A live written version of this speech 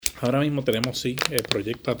Ahora mismo tenemos, sí,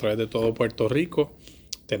 proyectos a través de todo Puerto Rico.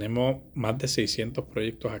 Tenemos más de 600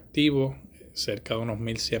 proyectos activos, cerca de unos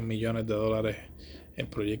 1.100 millones de dólares en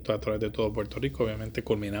proyectos a través de todo Puerto Rico. Obviamente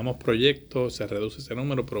culminamos proyectos, se reduce ese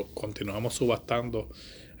número, pero continuamos subastando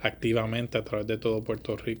activamente a través de todo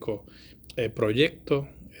Puerto Rico proyectos.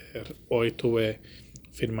 Hoy estuve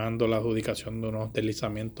firmando la adjudicación de unos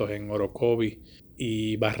deslizamientos en Orocovis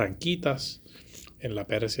y Barranquitas en la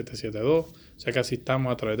PR772. O sea que así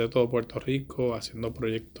estamos a través de todo Puerto Rico haciendo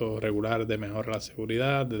proyectos regulares de mejora de la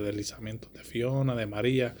seguridad, de deslizamientos de Fiona, de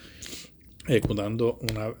María, ejecutando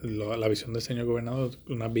la visión del señor gobernador,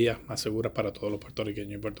 unas vías más seguras para todos los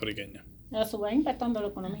puertorriqueños y puertorriqueñas. Eso va impactando la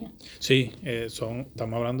economía. Sí,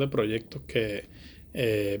 estamos hablando de proyectos que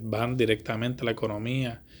van directamente a la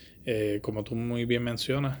economía. Como tú muy bien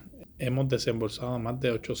mencionas, hemos desembolsado más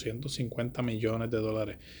de 850 millones de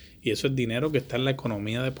dólares. Y eso es dinero que está en la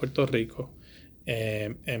economía de Puerto Rico,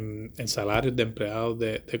 en salarios de empleados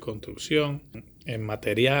de construcción, en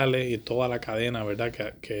materiales y toda la cadena, ¿verdad?,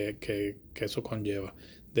 que eso conlleva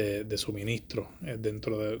de suministro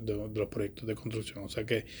dentro de los proyectos de construcción. O sea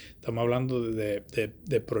que estamos hablando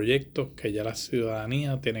de proyectos que ya la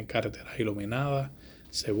ciudadanía tiene carreteras iluminadas,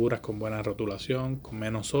 seguras, con buena rotulación, con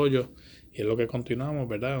menos hoyos, y es lo que continuamos,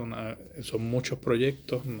 ¿verdad? Son muchos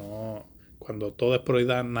proyectos, no, cuando todo es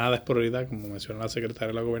prioridad, nada es prioridad, como mencionó la secretaria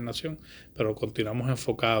de la Gobernación, pero continuamos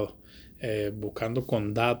enfocados, buscando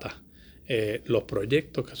con data los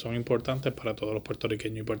proyectos que son importantes para todos los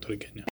puertorriqueños y puertorriqueñas.